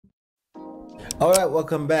All right,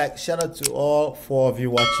 welcome back. Shout out to all 4 of you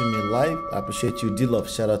watching me live. I appreciate you. D-Love,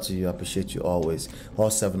 shout out to you. I appreciate you always. All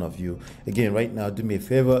 7 of you. Again, right now, do me a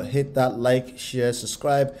favor. Hit that like, share,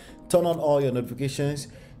 subscribe. Turn on all your notifications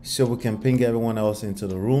so we can ping everyone else into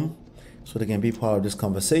the room so they can be part of this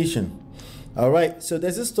conversation. All right, so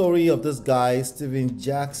there's a story of this guy, Steven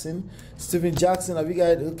Jackson. Steven Jackson, have you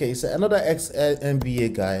guys, okay, so another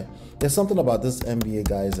ex-NBA guy. There's something about this NBA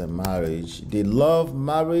guys and marriage. They love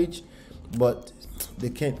marriage, but they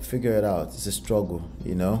can't figure it out. It's a struggle,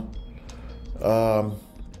 you know.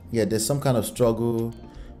 Yeah, there's some kind of struggle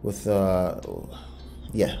with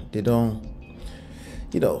yeah, they don't,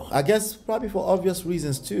 you know, I guess probably for obvious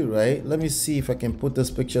reasons too, right? Let me see if I can put this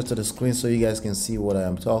picture to the screen so you guys can see what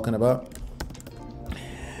I'm talking about.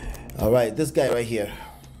 All right, this guy right here.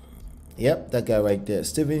 Yep, that guy right there,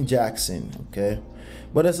 Steven Jackson. Okay,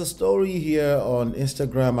 but there's a story here on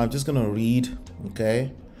Instagram. I'm just gonna read.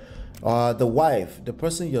 Okay. The wife, the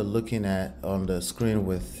person you're looking at on the screen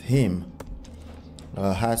with him,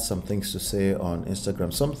 had some things to say on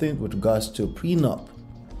Instagram, something with regards to prenup.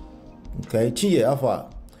 Okay, Chiye Alpha,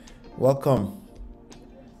 welcome.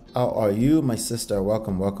 How are you, my sister?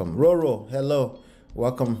 Welcome, welcome. Roro, hello,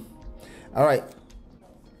 welcome. All right,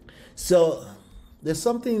 so there's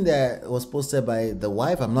something that was posted by the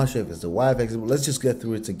wife. I'm not sure if it's the wife. Let's just get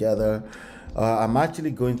through it together. I'm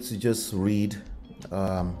actually going to just read.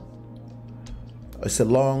 It's a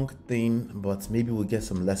long thing, but maybe we'll get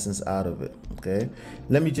some lessons out of it. Okay,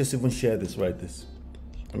 let me just even share this.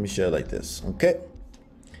 Let me share like this. Okay,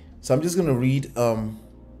 so I'm just gonna read.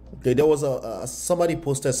 Okay, there was somebody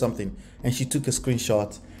posted something and she took a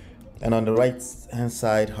screenshot, and on the right hand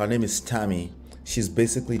side her name is Tammy. She's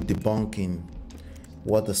basically debunking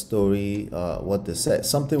what the story, what they said,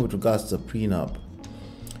 something with regards to prenup,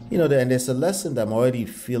 you know. And there's a lesson that I'm already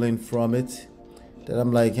feeling from it that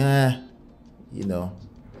I'm like, you know,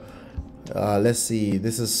 let's see,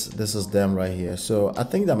 this is them right here. So I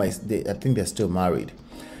think that I think they're still married,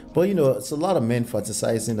 but you know, it's a lot of men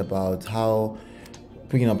fantasizing about how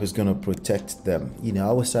prenup is going to protect them. You know, I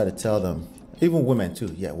always try to tell them, even women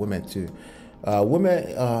too. Yeah, women too.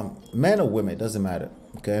 Women, men or women, it doesn't matter.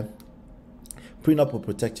 Okay, prenup will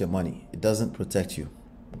protect your money. It doesn't protect you.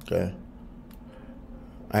 Okay.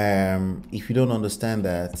 If you don't understand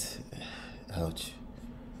that, ouch.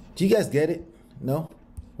 Do you guys get it? No?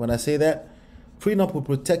 When I say that, prenup will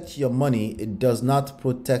protect your money. It does not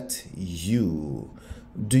protect you.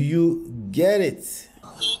 Do you get it?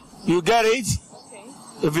 You get it? Okay.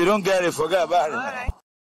 If you don't get it, forget about it. All right.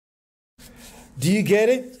 Do you get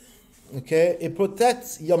it? Okay. It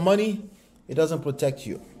protects your money. It doesn't protect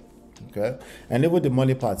you. Okay. And even the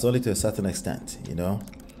money part's only to a certain extent, you know.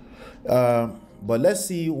 But let's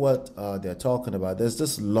see what they're talking about. There's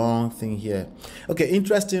this long thing here. Okay,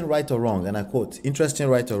 interesting, right or wrong, and I quote, interesting,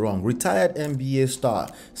 right or wrong. Retired NBA star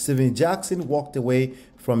Steven Jackson walked away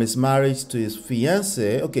from his marriage to his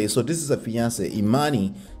fiancée. Okay, so this is a fiancée,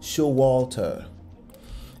 Imani Showalter,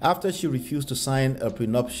 after she refused to sign a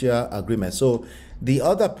prenuptial agreement. So the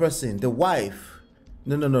other person, the wife,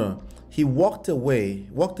 no. He walked away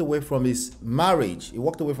from his marriage. He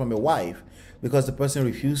walked away from a wife because the person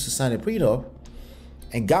refused to sign a prenup,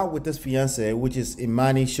 and got with this fiance, which is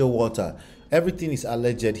Imani Showalter. Everything is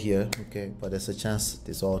alleged here, okay, but there's a chance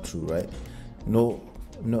it's all true, right? No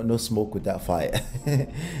smoke with that fire.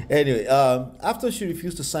 Anyway, after she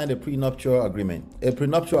refused to sign a prenuptial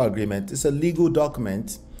agreement is a legal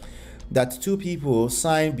document that 2 people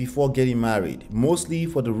sign before getting married, mostly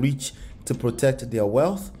for the rich to protect their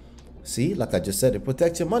wealth. See, like I just said, it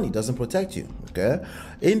protects your money, doesn't protect you. Okay,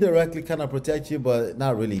 indirectly kind of protect you, but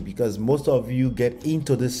not really, because most of you get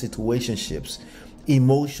into these situationships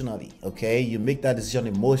emotionally. Okay, you make that decision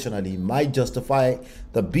emotionally. It might justify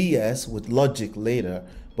the BS with logic later,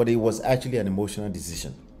 but it was actually an emotional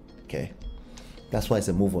decision. Okay, that's why it's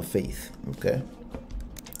a move of faith. Okay,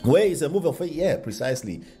 where is a move of faith? Yeah,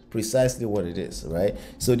 precisely what it is, right?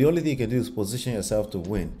 So the only thing you can do is position yourself to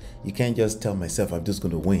win. You can't just tell myself I'm just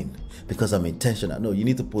going to win because I'm intentional. No, you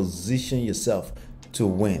need to position yourself to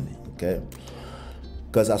win. Okay,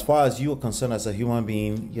 because as far as you are concerned as a human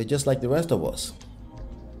being, you're just like the rest of us.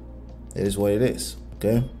 It is what it is.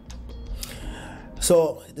 Okay,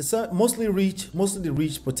 so mostly the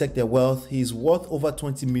rich protect their wealth. He's worth over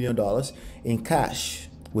 $20 million in cash,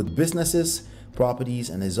 with businesses, properties,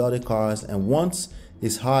 and exotic cars, and wants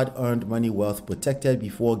his hard-earned money wealth protected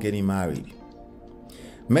before getting married.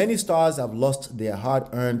 Many stars have lost their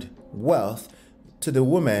hard-earned wealth to the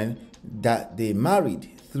woman that they married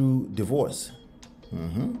through divorce.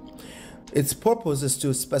 Its purpose is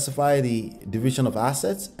to specify the division of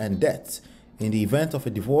assets and debts in the event of a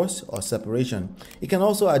divorce or separation. It can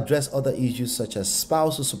also address other issues such as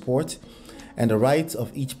spousal support and the rights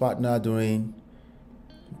of each partner during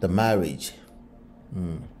the marriage.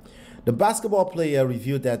 The basketball player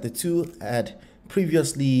revealed that the two had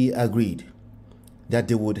previously agreed that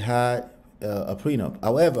they would have a prenup.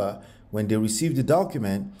 However, when they received the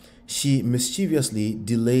document, she mischievously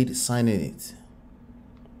delayed signing it.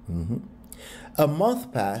 A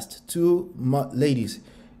month passed. Ladies,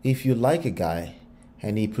 if you like a guy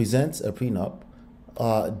and he presents a prenup,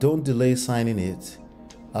 don't delay signing it.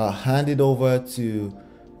 Hand it over to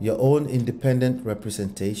your own independent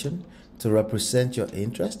representation to represent your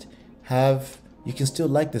interest. You can still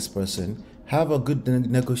like this person. Have a good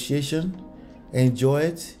negotiation. Enjoy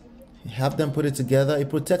it. Have them put it together. It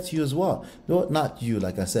protects you as well. No, not you,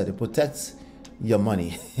 like I said. It protects your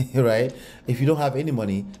money, right? If you don't have any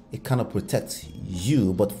money, it kind of protects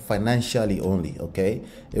you, but financially only, okay?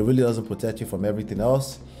 It really doesn't protect you from everything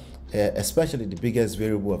else, especially the biggest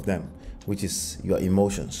variable of them, which is your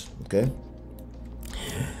emotions, okay?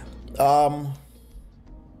 A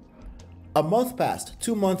month passed,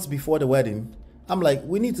 2 months before the wedding. I'm like,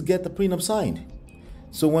 we need to get the prenup signed.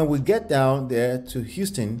 So when we get down there to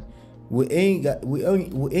Houston, we ain't got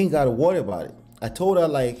to worry about it. I told her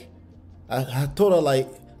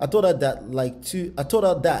that like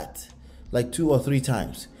 2 or 3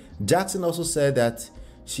 times. Jackson also said that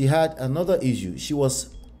she had another issue. She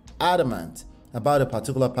was adamant about a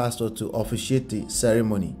particular pastor to officiate the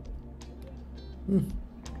ceremony.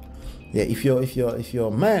 Yeah, if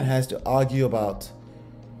your man has to argue about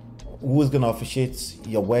who's gonna officiate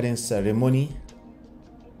your wedding ceremony,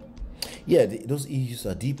 yeah, those issues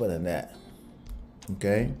are deeper than that.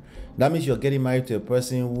 Okay, that means you're getting married to a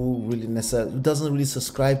person who doesn't really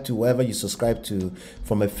subscribe to whatever you subscribe to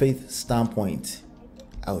from a faith standpoint.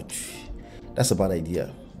 Ouch, that's a bad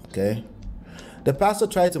idea. Okay, the pastor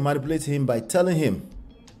tried to manipulate him by telling him,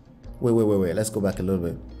 wait, let's go back a little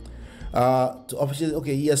bit. To officiate,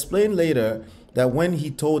 okay, he explained later that when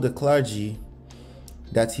he told the clergy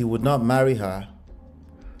that he would not marry her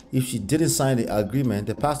if she didn't sign the agreement,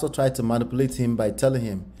 the pastor tried to manipulate him by telling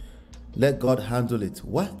him, let God handle it.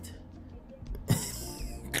 What?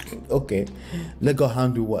 Okay, let God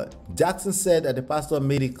handle what? Jackson said that the pastor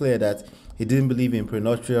made it clear that he didn't believe in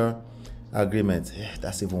prenuptial agreement.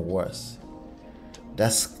 That's even worse.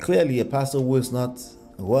 That's clearly a pastor who is not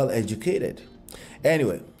well educated.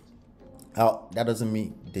 Anyway, that doesn't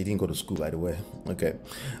mean they didn't go to school, by the way. Okay.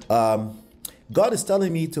 God is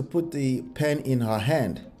telling me to put the pen in her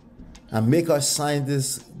hand and make her sign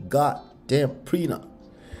this goddamn prenup.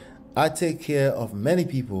 I take care of many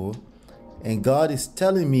people, and God is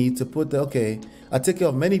telling me to I take care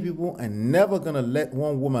of many people and never gonna let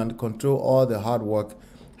one woman control all the hard work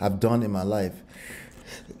I've done in my life.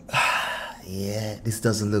 Yeah, this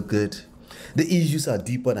doesn't look good. The issues are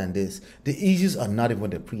deeper than this. The issues are not even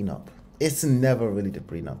the prenup. It's never really the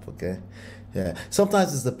prenup, okay? Yeah,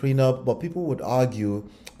 sometimes it's the prenup, but people would argue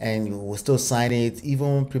and will still sign it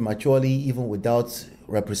even prematurely, even without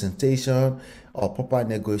representation or proper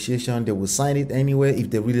negotiation. They will sign it anyway if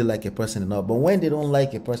they really like a person enough. But when they don't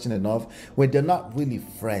like a person enough, when they're not really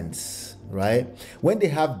friends, right? When they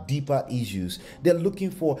have deeper issues, they're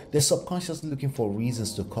subconsciously looking for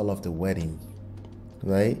reasons to call off the wedding,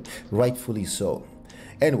 right? Rightfully so.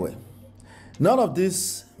 Anyway, none of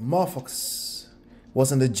this motherfuckers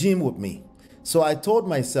was in the gym with me. So I told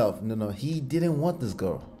myself, no, he didn't want this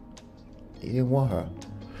girl. He didn't want her,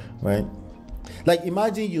 right? Like,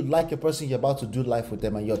 imagine you like a person, you're about to do life with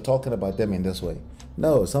them, and you're talking about them in this way.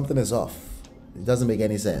 No, something is off. It doesn't make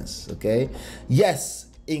any sense, okay? Yes,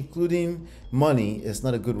 including money is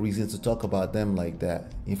not a good reason to talk about them like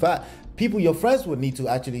that. In fact, your friends would need to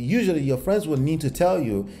usually your friends would need to tell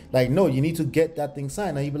you, like, no, you need to get that thing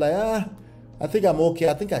signed. And you'd be like, I think I'm okay.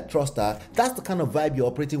 I think I trust her. That's the kind of vibe you're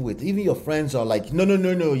operating with. Even your friends are like, no,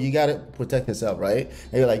 you got to protect yourself, right?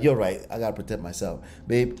 And you're like, you're right. I got to protect myself.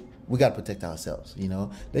 Babe, we got to protect ourselves,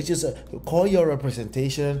 Let's just call your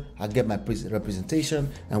representation. I'll get my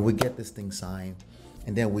representation, and we get this thing signed.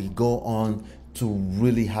 And then we go on to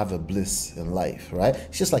really have a bliss in life, right?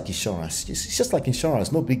 It's just like insurance. It's just like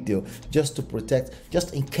insurance. No big deal. Just to protect,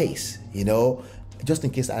 just in case, just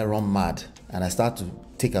in case I run mad and I start to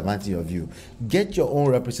take advantage of you. Get your own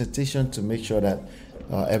representation to make sure that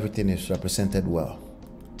everything is represented well.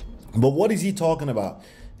 But what is he talking about?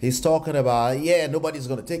 He's talking about, yeah, nobody's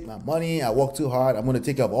going to take my money. I work too hard. I'm going to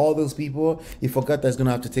take care of all those people. He forgot that he's going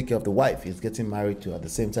to have to take care of the wife he's getting married to at the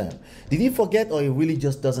same time. Did he forget, or he really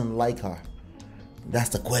just doesn't like her? That's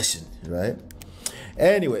the question, right?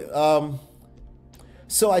 Anyway,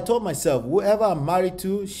 So I told myself, whoever I'm married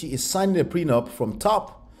to, she is signing a prenup from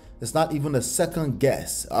top. It's not even a second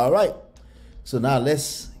guess. All right. So now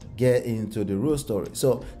let's get into the real story.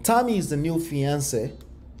 So Tommy is the new fiance.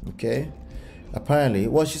 Okay. Apparently,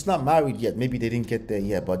 well, she's not married yet. Maybe they didn't get there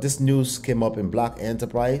yet. But this news came up in Black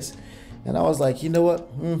Enterprise. And I was like, you know what?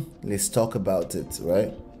 Let's talk about it,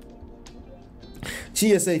 right?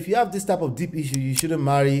 Chia say, if you have this type of deep issue, you shouldn't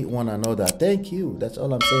marry one another. Thank you. That's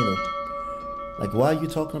all I'm saying. Like, why are you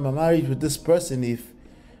talking about marriage with this person if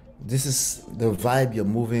this is the vibe you're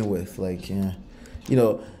moving with? Like, yeah, you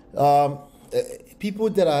know, people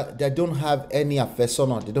that don't have any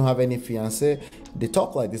affection, they don't have any fiance, they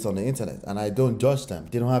talk like this on the internet, and I don't judge them.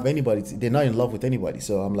 They don't have anybody. They're not in love with anybody.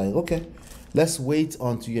 So I'm like, okay, let's wait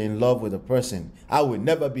until you're in love with a person. I will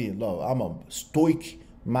never be in love. I'm a stoic,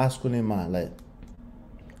 masculine man. Like,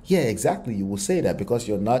 yeah, exactly. You will say that because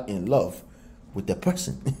you're not in love with the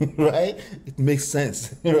person, right? It makes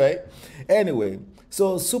sense, right? Anyway,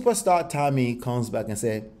 so superstar Tommy comes back and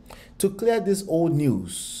said, to clear this old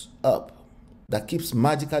news up that keeps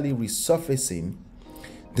magically resurfacing,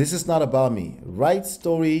 this is not about me. Right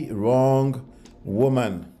story, wrong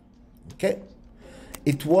woman. Okay.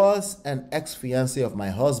 It was an ex-fiance of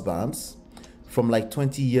my husband's from like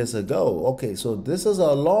 20 years ago. Okay, so this is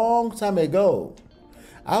a long time ago.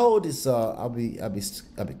 How old is I'll be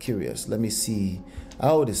curious. Let me see.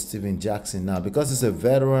 How old is Steven Jackson now? Because he's a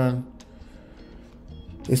veteran.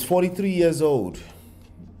 He's 43 years old.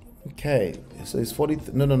 Okay, so he's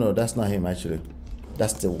 40. No, that's not him actually.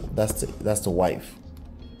 That's the wife.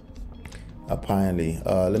 Apparently,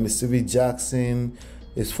 let me see. Steven Jackson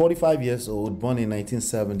is 45 years old, born in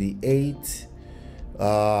 1978.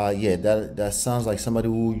 Yeah, that sounds like somebody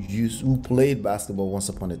who played basketball once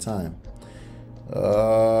upon a time.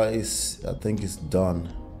 I think it's done.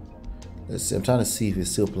 Let's see. I'm trying to see if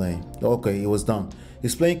he's still playing. Okay, it was done.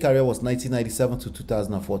 His playing career was 1997 to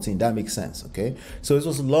 2014. That makes sense. Okay, so this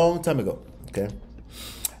was a long time ago. Okay,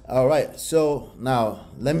 all right. So now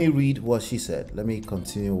let me read what she said. Let me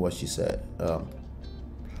continue what she said.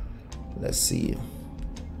 Let's see.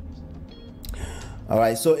 All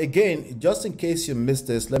right, so again, just in case you missed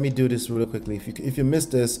this, let me do this really quickly. If you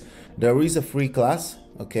missed this, there is a free class,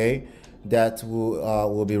 okay, that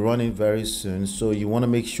will be running very soon. So you want to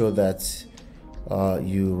make sure that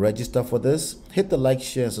you register for this. Hit the like,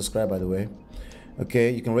 share, and subscribe, by the way.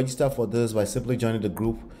 Okay, you can register for this by simply joining the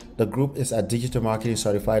group. The group is at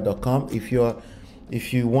digitalmarketingcertified.com. If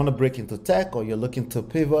you want to break into tech, or you're looking to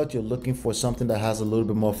pivot, you're looking for something that has a little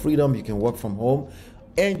bit more freedom, you can work from home,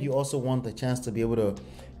 and you also want the chance to be able to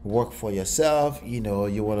work for yourself. You know,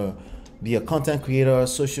 you want to be a content creator,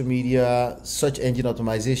 social media, search engine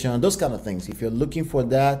optimization, those kind of things. If you're looking for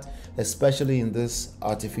that, especially in this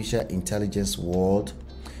artificial intelligence world,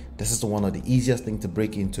 this is one of the easiest things to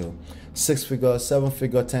break into. 6-figure,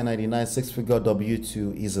 7-figure, 1099, 6-figure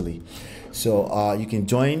W2 easily. So you can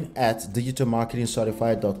join at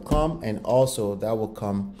digitalmarketingcertified.com, and also that will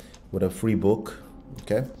come with a free book.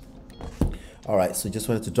 Okay. All right, so just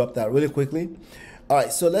wanted to drop that really quickly. All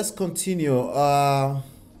right, so let's continue.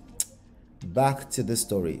 Back to this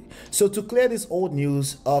story. So to clear this old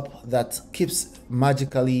news up that keeps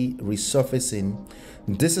magically resurfacing,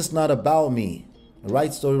 this is not about me.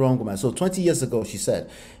 Right story, wrong woman. So 20 years ago, she said.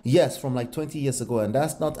 Yes, from like 20 years ago, and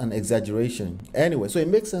that's not an exaggeration. Anyway, so it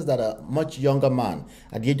makes sense that a much younger man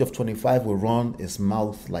at the age of 25 will run his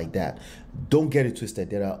mouth like that. Don't get it twisted.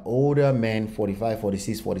 There are older men, 45,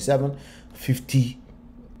 46, 47,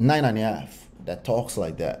 59 and a half, that talks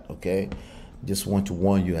like that, okay? Just want to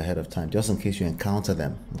warn you ahead of time, just in case you encounter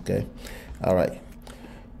them, okay? All right.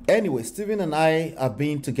 Anyway, Steven and I have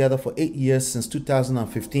been together for 8 years since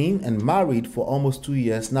 2015 and married for almost 2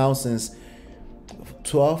 years now. Since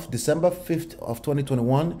December 5th of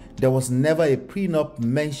 2021, there was never a prenup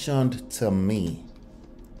mentioned to me.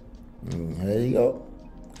 There you go.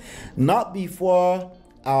 Not before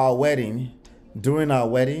our wedding, during our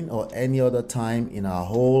wedding, or any other time in our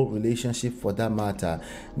whole relationship for that matter.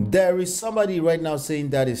 There is somebody right now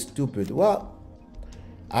saying that is stupid. Well,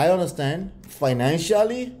 I understand.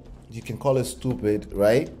 Financially, you can call it stupid,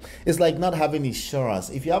 right? It's like not having insurance.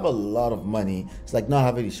 If you have a lot of money, it's like not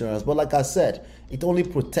having insurance. But like I said, it only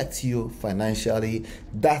protects you financially.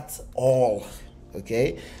 That's all,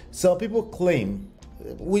 okay? So people claim,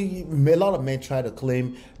 a lot of men try to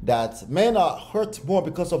claim that men are hurt more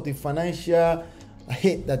because of the financial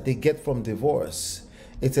hit that they get from divorce.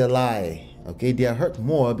 It's a lie, okay? They are hurt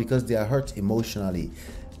more because they are hurt emotionally.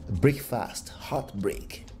 Break fast,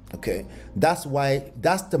 heartbreak, okay? That's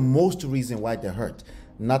the most reason why they're hurt,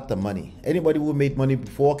 not the money. Anybody who made money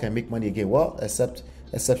before can make money again. Well,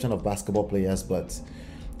 exception of basketball players, but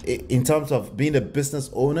in terms of being a business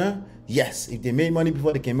owner, yes, if they made money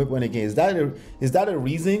before, they can make money again. Is that a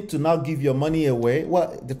reason to now give your money away?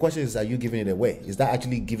 Well, the question is, are you giving it away? Is that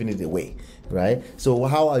actually giving it away, right? So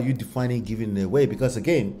how are you defining giving it away? Because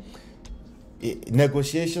again,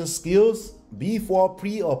 negotiation skills, before,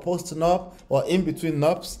 pre or post nup, or in between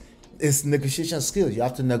nups, is negotiation skills. You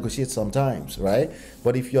have to negotiate sometimes, right?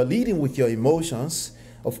 But if you're leading with your emotions,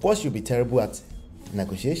 of course you'll be terrible at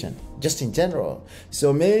negotiation, just in general.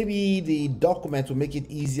 So maybe the document will make it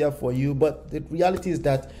easier for you, but the reality is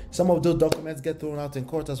that some of those documents get thrown out in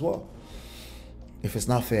court as well, if it's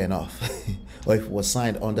not fair enough, or if it was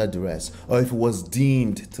signed under duress, or if it was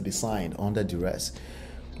deemed to be signed under duress.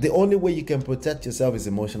 The only way you can protect yourself is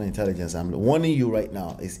emotional intelligence. I'm warning you right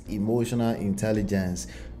now, is emotional intelligence.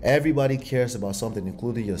 Everybody cares about something,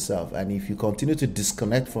 including yourself, and if you continue to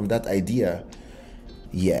disconnect from that idea,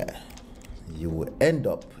 yeah, you will end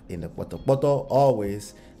up in a poto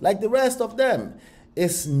always, like the rest of them.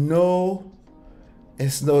 It's no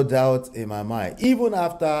doubt in my mind. Even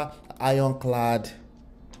after ironclad,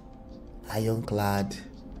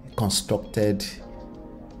 constructed,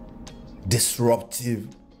 disruptive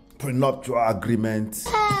prenuptial agreement.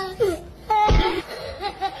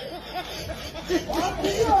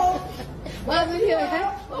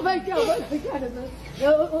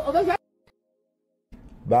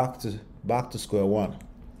 Back to square one.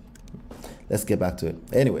 Let's get back to it.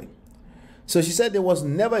 Anyway, so she said there was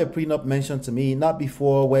never a prenup mentioned to me, not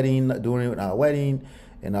before wedding, during our wedding,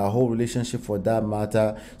 in our whole relationship for that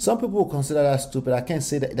matter. Some people consider that stupid. I can't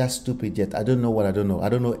say that that's stupid yet. I don't know what I don't know. I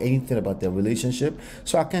don't know anything about their relationship,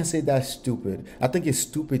 so I can't say that's stupid. I think it's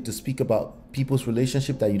stupid to speak about people's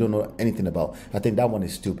relationship that you don't know anything about. I think that one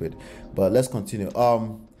is stupid. But let's continue.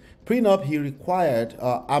 Prenup he required,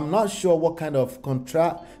 I'm not sure what kind of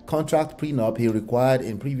contract prenup he required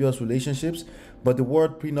in previous relationships, but the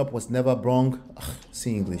word prenup was never brung,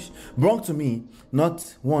 see English, brung to me,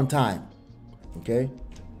 not one time. Okay,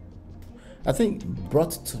 I think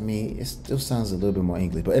brought to me, it still sounds a little bit more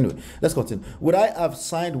English, but anyway, let's continue. Would I have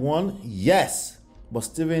signed one? Yes, but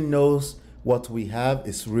Steven knows what we have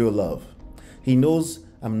is real love. He knows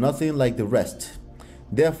I'm nothing like the rest.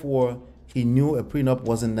 Therefore, he knew a prenup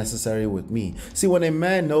wasn't necessary with me. See, when a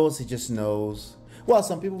man knows, he just knows. Well,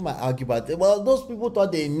 some people might argue about it. Well, those people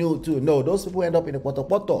thought they knew too. No, those people end up in a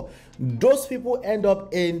poto. Those people end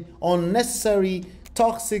up in unnecessary,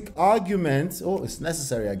 toxic arguments. Oh, it's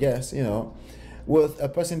necessary, I guess, you know, with a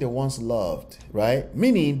person they once loved, right?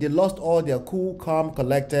 Meaning they lost all their cool, calm,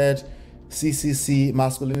 collected CCC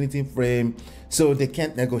masculinity frame, so they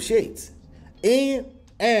can't negotiate. In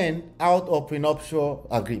and out of prenuptial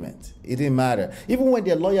agreement, it didn't matter. Even when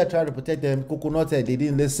their lawyer tried to protect them, they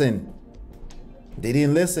didn't listen. They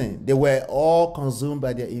didn't listen. They were all consumed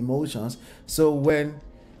by their emotions. So when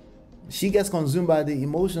she gets consumed by the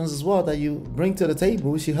emotions as well that you bring to the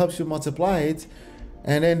table, she helps you multiply it,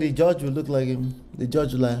 and then the judge will look like him. The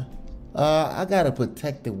judge will like, I gotta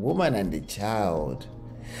protect the woman and the child.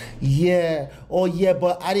 Yeah, oh yeah,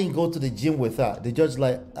 but I didn't go to the gym with her. The judge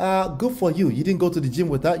like, good for you. You didn't go to the gym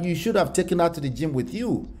with her. You should have taken her to the gym with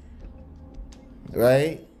you,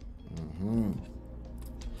 right?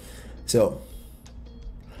 So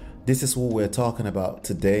this is what we're talking about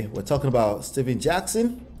today. We're talking about Steven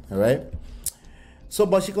Jackson, all right? So,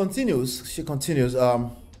 but she continues.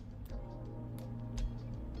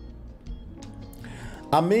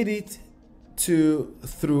 I made it through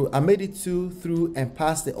and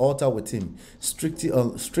past the altar with him, strictly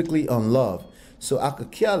on love, so I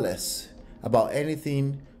could care less about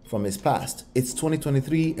anything from his past. It's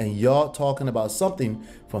 2023 and y'all talking about something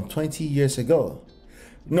from 20 years ago.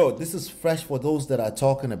 No, this is fresh for those that are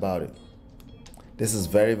talking about it. This is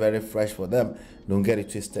very, very fresh for them. Don't get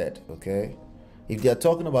it twisted, okay? If they are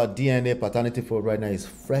talking about DNA paternity fraud right now, it's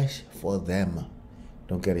fresh for them.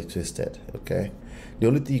 Don't get it twisted, okay? The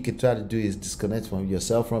only thing you can try to do is disconnect from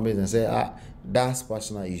yourself from it and say, that's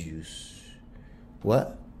personal issues.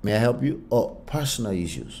 What? May I help you? Oh, personal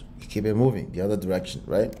issues. You keep it moving the other direction,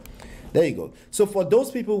 right? There you go. So for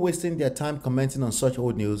those people wasting their time commenting on such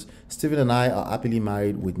old news, Steven and I are happily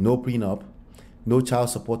married with no prenup, no child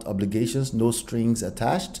support obligations, no strings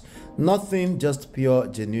attached, nothing, just pure,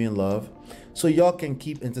 genuine love. So y'all can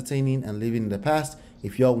keep entertaining and living in the past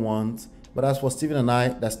if y'all want. But as for Steven and I,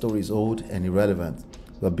 that story is old and irrelevant.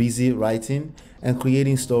 We're busy writing and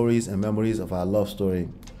creating stories and memories of our love story.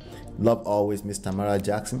 Love always, Miss Tamara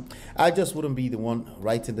Jackson. I just wouldn't be the one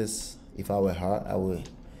writing this if I were her. I would,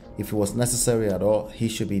 if it was necessary at all, he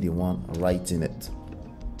should be the one writing it.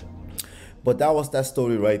 But that was that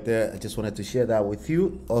story right there. I just wanted to share that with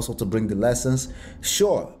you, also to bring the lessons.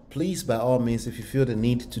 Sure, please, by all means, if you feel the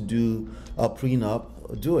need to do a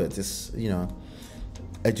prenup, do it. Just, you know,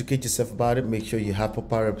 educate yourself about it. Make sure you have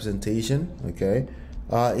proper representation. Okay,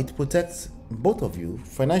 it protects both of you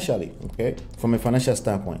financially. Okay, from a financial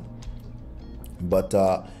standpoint. But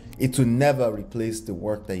it will never replace the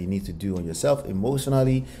work that you need to do on yourself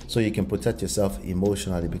emotionally, so you can protect yourself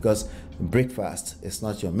emotionally, because breakfast is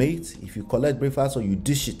not your mate. If you collect breakfast or you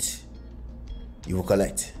dish it, you will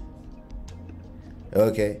collect.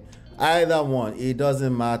 Okay, either one, it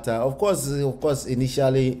doesn't matter. Of course,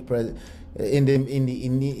 initially in the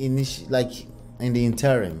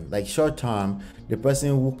interim, like short term, the person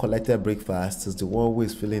who collected breakfast is the one who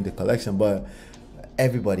is feeling the collection, but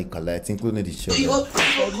everybody collects, including the children.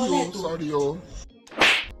 Sorry.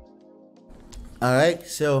 All right,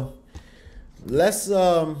 so let's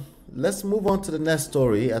move on to the next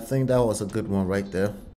story. I think that was a good one right there.